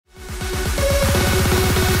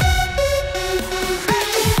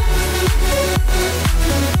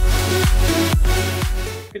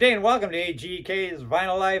Good day and welcome to AGK's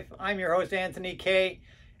Vinyl Life. I'm your host, Anthony K.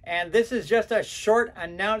 And this is just a short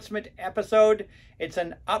announcement episode. It's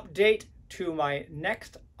an update to my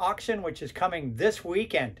next auction, which is coming this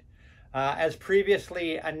weekend. As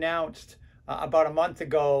previously announced about a month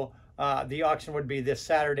ago, the auction would be this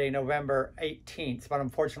Saturday, November 18th. But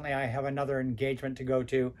unfortunately, I have another engagement to go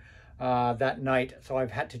to that night, so I've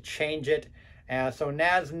had to change it. So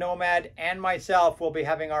Nazz Nomad and myself will be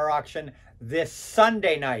having our auction this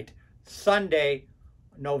Sunday night, Sunday,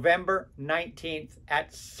 November 19th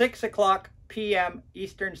at 6 o'clock p.m.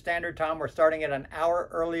 Eastern Standard Time. We're starting it an hour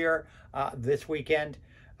earlier this weekend.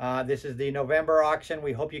 This is the November auction.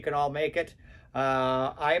 We hope you can all make it.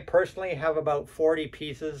 I personally have about 40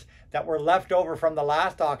 pieces that were left over from the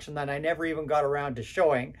last auction that I never even got around to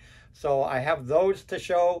showing. So I have those to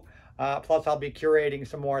show. Plus, I'll be curating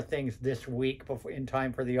some more things this week in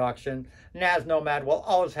time for the auction. Nazz Nomad will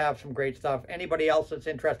always have some great stuff. Anybody else that's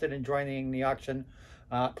interested in joining the auction,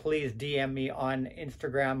 please DM me on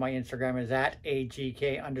Instagram. My Instagram is at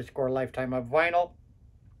AGK_lifetime of vinyl.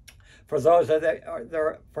 For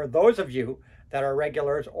those of you that are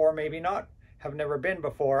regulars or maybe not, have never been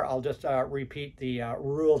before, I'll just repeat the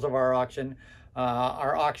rules of our auction.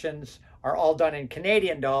 Our auctions are all done in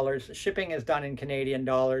Canadian dollars. Shipping is done in Canadian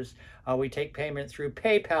dollars. We take payment through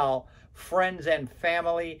PayPal, friends and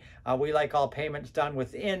family. We like all payments done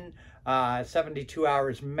within 72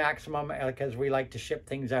 hours maximum because we like to ship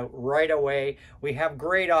things out right away. We have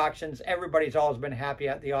great auctions. Everybody's always been happy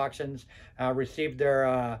at the auctions, received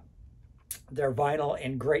their vinyl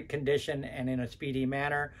in great condition and in a speedy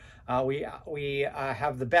manner. We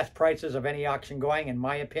have the best prices of any auction going, in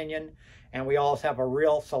my opinion. And we also have a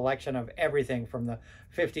real selection of everything from the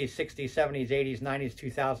 50s, 60s, 70s, 80s, 90s,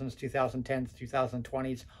 2000s, 2010s,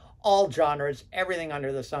 2020s, all genres, everything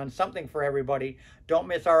under the sun, something for everybody. Don't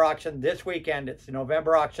miss our auction this weekend. It's the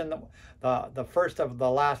November auction, the first of the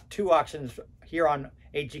last two auctions here on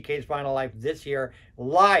AGK's Vinyl Life this year,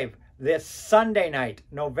 live this Sunday night,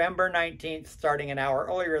 November 19th, starting an hour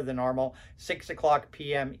earlier than normal, 6 o'clock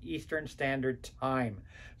p.m. Eastern Standard Time.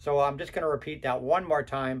 So I'm just going to repeat that one more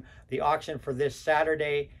time. The auction for this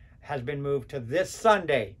Saturday has been moved to this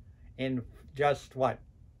Sunday in just, what,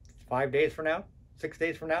 5 days from now? 6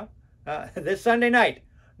 days from now? This Sunday night,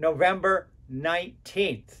 November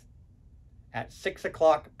 19th at 6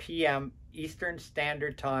 o'clock p.m. Eastern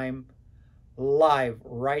Standard Time, live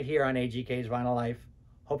right here on AGK's Vinyl Life.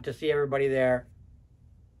 Hope to see everybody there.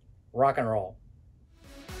 Rock and roll.